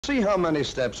See how many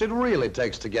steps it really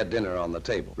takes to get dinner on the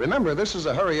table. Remember, this is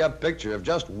a hurry-up picture of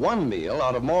just one meal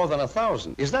out of more than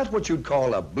 1,000. Is that what you'd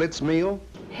call a blitz meal?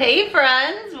 Hey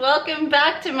friends, welcome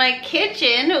back to my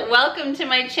kitchen. Welcome to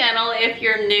my channel if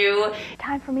you're new.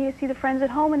 Time for me to see the friends at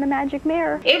home in the magic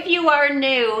mirror. If you are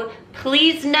new,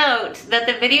 please note that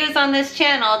the videos on this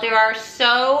channel, there are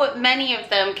so many of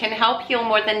them, can help heal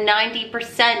more than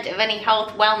 90% of any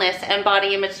health, wellness, and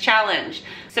body image challenge.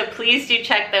 So please do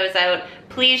check those out.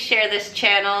 Please share this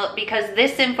channel because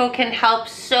this info can help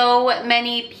so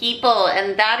many people,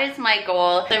 and that is my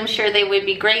goal. I'm sure they would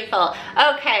be grateful.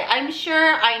 Okay, I'm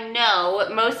sure I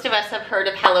know most of us have heard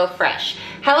of HelloFresh.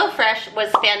 HelloFresh was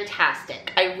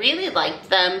fantastic. I really liked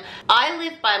them. I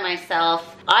live by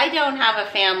myself. I don't have a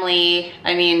family,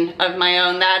 of my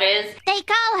own, that is. They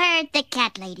call her the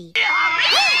cat lady.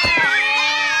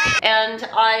 And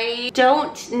I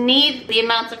don't need the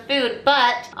amounts of food,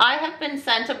 but I have been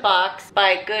sent a box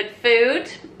by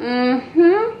Goodfood.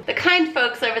 The kind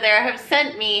folks over there have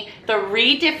sent me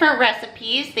 3 different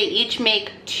recipes. They each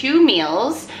make 2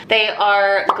 meals. They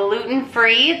are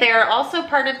gluten-free. They are also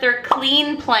part of their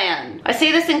clean plan. I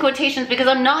say this in quotations because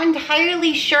I'm not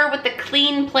entirely sure what the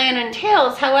clean plan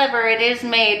entails. However, it is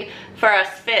made for us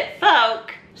fit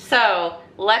folk. So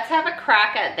let's have a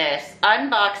crack at this,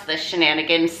 unbox this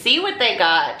shenanigan, see what they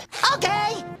got.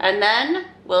 Okay. And then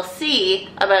we'll see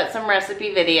about some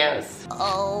recipe videos.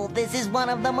 Oh, this is one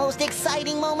of the most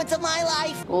exciting moments of my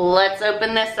life. Let's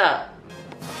open this up.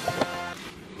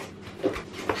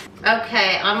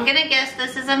 Okay, I'm gonna guess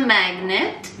this is a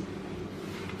magnet.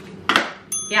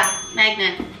 Yeah,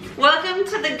 magnet. Welcome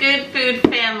to the Goodfood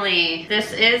family.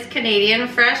 This is Canadian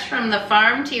fresh from the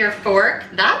farm to your fork.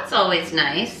 That's always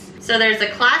nice. So there's a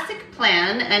classic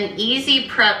plan, an easy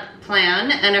prep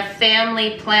plan, and a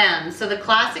family plan. So the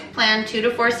classic plan, 2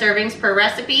 to 4 servings per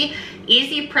recipe.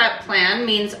 Easy prep plan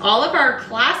means all of our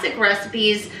classic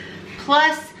recipes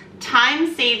plus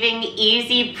time-saving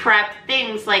easy prep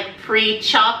things like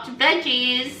pre-chopped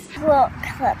veggies. Look,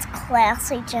 that's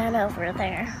classy Jen over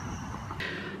there.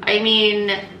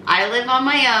 I live on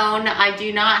my own. I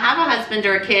do not have a husband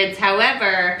or kids.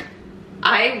 However,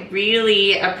 I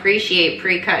really appreciate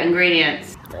pre-cut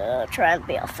ingredients. Trying to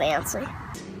be all fancy.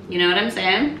 You know what I'm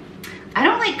saying? I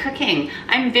don't like cooking.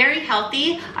 I'm very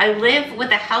healthy. I live with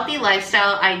a healthy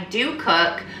lifestyle. I do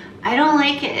cook. I don't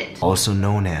like it. Also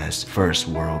known as first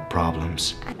world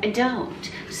problems. I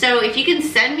don't. So if you can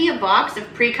send me a box of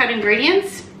pre-cut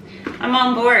ingredients, I'm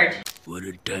on board. What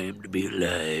a time to be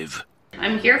alive.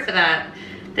 I'm here for that.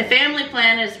 The family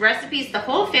plan is recipes the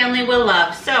whole family will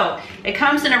love. So it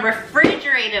comes in a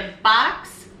refrigerated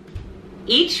box.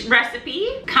 Each recipe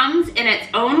comes in its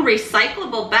own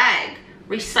recyclable bag.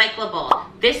 Recyclable.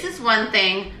 This is one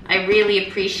thing I really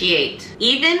appreciate.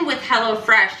 Even with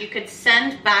HelloFresh, you could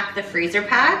send back the freezer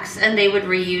packs and they would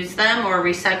reuse them or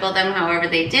recycle them however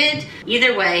they did.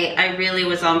 Either way, I really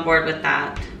was on board with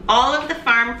that. All of the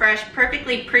farm fresh,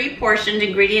 perfectly pre-portioned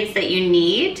ingredients that you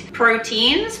need.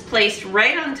 Proteins placed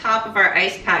right on top of our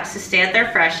ice packs to stay at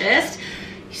their freshest.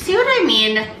 You see what I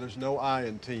mean? There's no I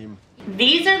in team.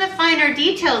 These are the finer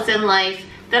details in life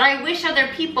that I wish other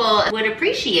people would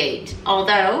appreciate.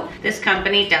 Although this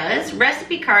company does.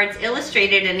 Recipe cards,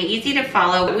 illustrated and easy to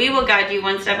follow. We will guide you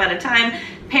one step at a time.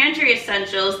 Pantry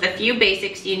essentials, the few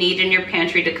basics you need in your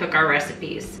pantry to cook our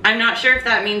recipes. I'm not sure if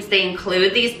that means they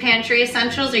include these pantry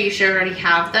essentials or you should already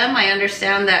have them. I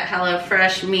understand that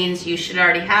HelloFresh means you should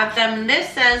already have them. This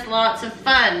says lots of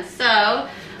fun, so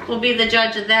we'll be the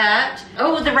judge of that.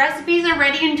 Oh, the recipes are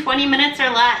ready in 20 minutes or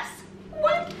less.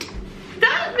 What?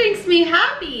 That makes me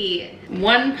happy.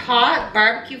 One pot,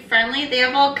 barbecue friendly. They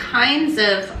have all kinds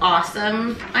of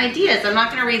awesome ideas. I'm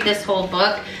not gonna read this whole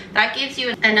book. That gives you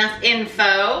enough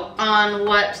info on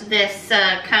what this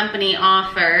company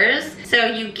offers. So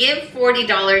you give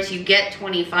 $40, you get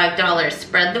 $25.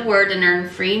 Spread the word and earn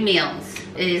free meals.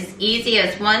 It is easy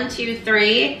as 1, 2,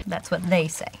 3. That's what they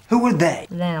say. Who are they?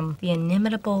 Them. The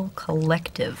inimitable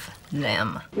collective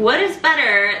them. What is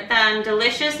better than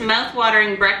delicious,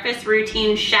 mouth-watering, breakfast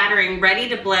routine shattering,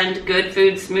 ready-to-blend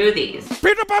Goodfood smoothies?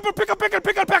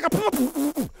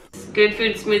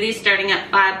 Goodfood smoothies starting at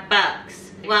 $5.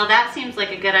 Well, that seems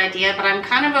like a good idea, but I'm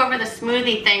kind of over the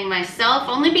smoothie thing myself,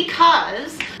 only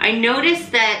because I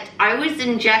noticed that I was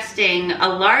ingesting a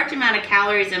large amount of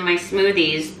calories in my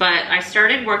smoothies, but I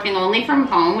started working only from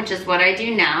home, which is what I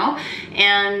do now,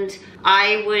 and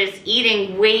I was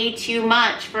eating way too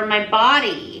much for my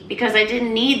body because I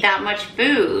didn't need that much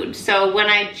food. So when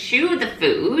I chew the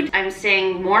food, I'm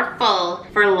staying more full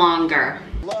for longer.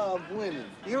 Love winning.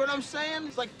 You hear what I'm saying?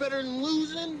 It's like better than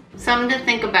losing. Something to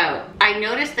think about. I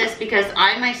noticed this because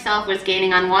I myself was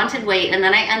gaining unwanted weight and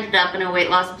then I ended up in a weight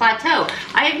loss plateau.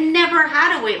 I have never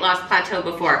had a weight loss plateau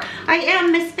before. I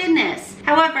am Miss Fitness.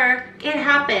 However, it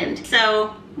happened.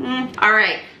 So, all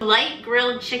right. Light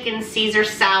grilled chicken Caesar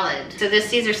salad. So this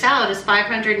Caesar salad is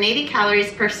 580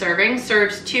 calories per serving,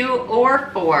 serves 2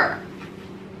 or 4.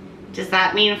 Does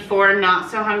that mean 4 not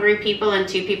so hungry people and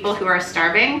 2 people who are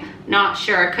starving? Not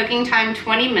sure. Cooking time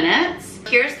 20 minutes.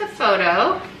 Here's the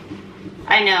photo.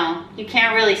 I know, you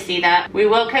can't really see that. We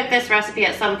will cook this recipe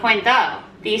at some point though.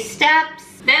 These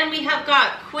steps. Then we have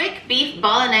got quick beef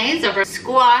bolognese over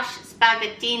squash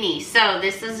spaghettini. So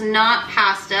this is not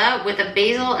pasta with a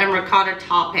basil and ricotta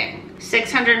topping.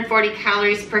 640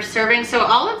 calories per serving. So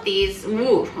all of these,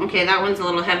 ooh, okay, that one's a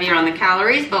little heavier on the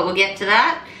calories, but we'll get to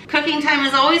that. Cooking time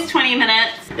is always 20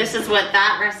 minutes. This is what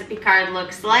that recipe card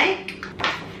looks like.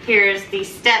 Here's the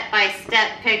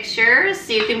step-by-step pictures,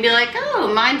 so you can be like,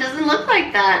 oh, mine doesn't look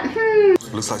like that.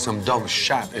 Looks like some dog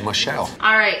shat in my shell.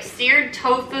 All right, seared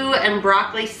tofu and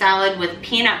broccoli salad with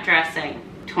peanut dressing.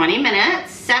 20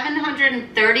 minutes,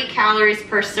 730 calories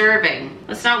per serving.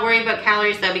 Let's not worry about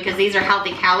calories though, because these are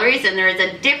healthy calories and there is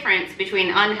a difference between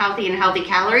unhealthy and healthy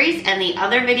calories, and the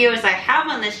other videos I have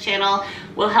on this channel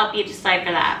will help you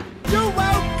decipher that. You're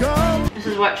welcome. This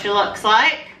is what she looks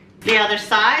like. The other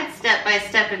side,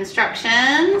 step-by-step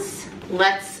instructions.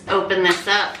 Let's open this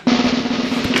up.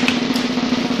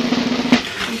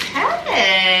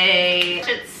 Okay.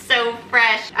 It's so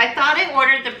fresh. I thought I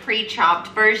ordered the pre-chopped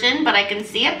version, but I can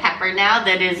see a pepper now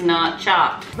that is not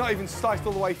chopped. Not even sliced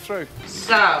all the way through.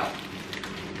 So,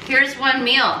 here's one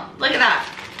meal. Look at that.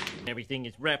 Everything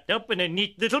is wrapped up in a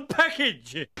neat little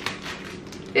package.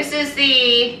 This is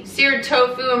the seared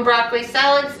tofu and broccoli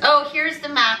salads. Oh, here's the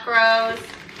macros.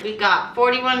 We've got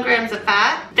 41 grams of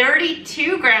fat,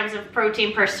 32 grams of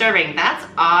protein per serving. That's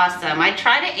awesome. I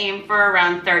try to aim for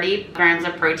around 30 grams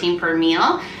of protein per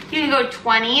meal. You can go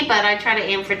 20, but I try to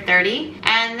aim for 30.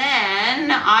 And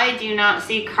then I do not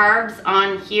see carbs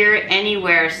on here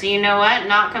anywhere. So you know what?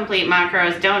 Not complete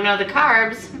macros. Don't know the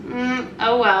carbs.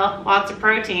 Oh well, lots of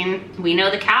protein. We know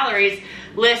the calories,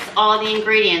 lists all the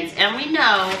ingredients, and we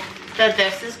know that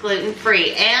this is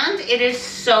gluten-free, and it is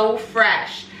so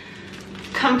fresh.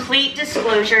 Complete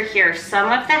disclosure here,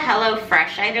 some of the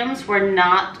HelloFresh items were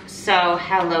not so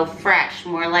HelloFresh,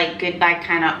 more like goodbye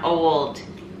kind of old.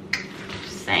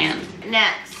 Just saying.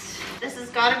 Next, this has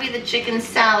got to be the chicken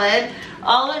salad.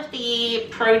 All of the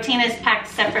protein is packed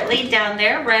separately down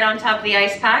there, right on top of the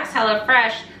ice packs.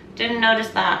 HelloFresh, didn't notice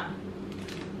that.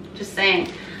 Just saying.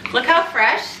 Look how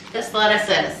fresh this lettuce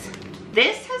is.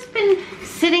 This has been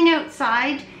sitting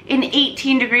outside in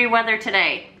 18-degree weather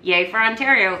today. Yay for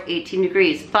Ontario, 18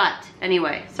 degrees. But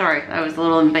anyway, sorry, that was a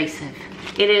little invasive.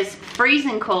 It is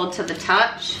freezing cold to the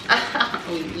touch.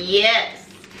 Oh, yes,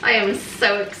 I am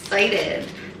so excited.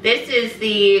 This is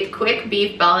the quick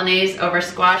beef bolognese over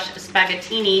squash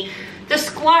spaghettini. The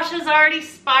squash is already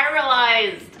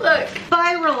spiralized. Look,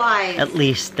 spiralized. At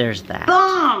least there's that.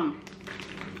 Bomb.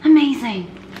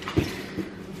 Amazing.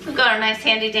 We've got a nice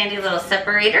handy dandy little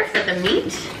separator for the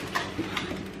meat.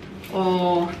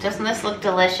 Oh, doesn't this look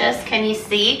delicious? Can you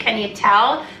see? Can you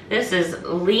tell? This is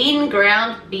lean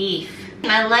ground beef.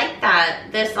 And I like that.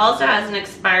 This also has an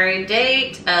expiry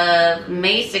date of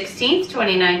May 16th,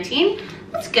 2019.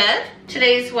 That's good.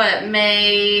 Today's what,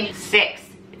 May 6th?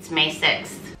 It's May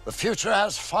 6th. The future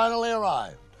has finally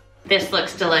arrived. This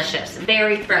looks delicious.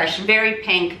 Very fresh, very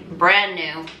pink, brand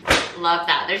new. Love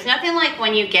that. There's nothing like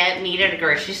when you get meat at a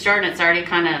grocery store and it's already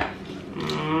kind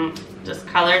of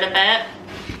discolored a bit.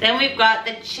 Then we've got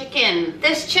the chicken.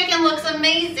 This chicken looks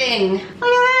amazing. Look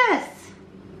at this.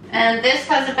 And this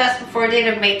has a best before date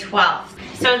of May 12th.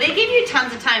 So they give you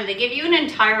tons of time. They give you an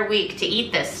entire week to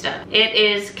eat this stuff. It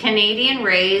is Canadian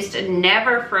raised,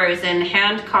 never frozen,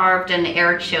 hand carved and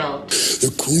air chilled.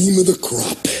 The cream of the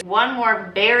crop. One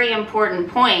more very important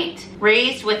point,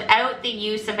 raised without the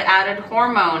use of added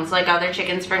hormones like other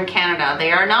chickens from Canada.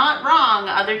 They are not wrong.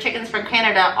 Other chickens from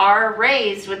Canada are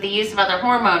raised with the use of other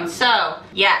hormones. So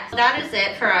yes, that is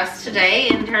it for us today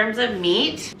in terms of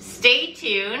meat. Stay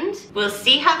tuned. We'll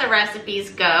see how the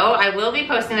recipes go. I will be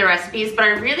posting the recipes, but I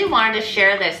really wanted to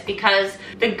share this because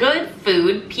the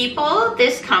Goodfood people,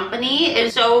 this company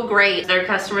is so great. Their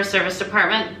customer service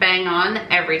department, bang on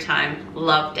every time.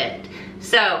 Loved it.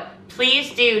 So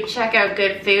please do check out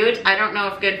Goodfood. I don't know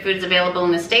if Goodfood's available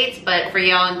in the States, but for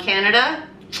y'all in Canada,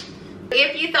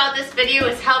 if you thought this video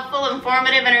was helpful,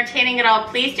 informative, entertaining at all,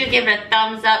 please do give it a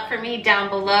thumbs up for me down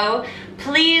below.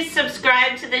 Please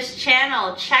subscribe to this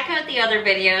channel. Check out the other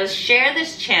videos. Share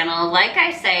this channel. Like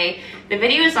I say, The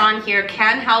videos on here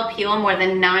can help heal more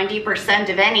than 90%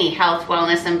 of any health,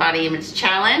 wellness, and body image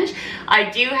challenge. I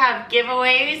do have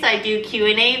giveaways. I do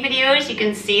Q&A videos. You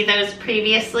can see those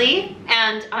previously.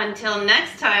 And until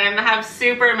next time, have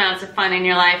super amounts of fun in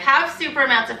your life. Have super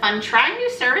amounts of fun trying new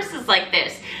services like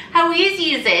this. How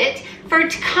easy is it for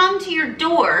it to come to your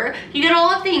door? You get all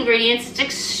of the ingredients. It's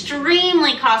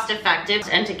extremely cost effective.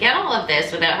 And to get all of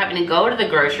this without having to go to the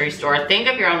grocery store, think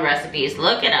of your own recipes,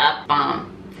 look it up,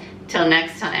 Till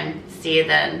next time, see you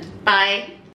then. Bye.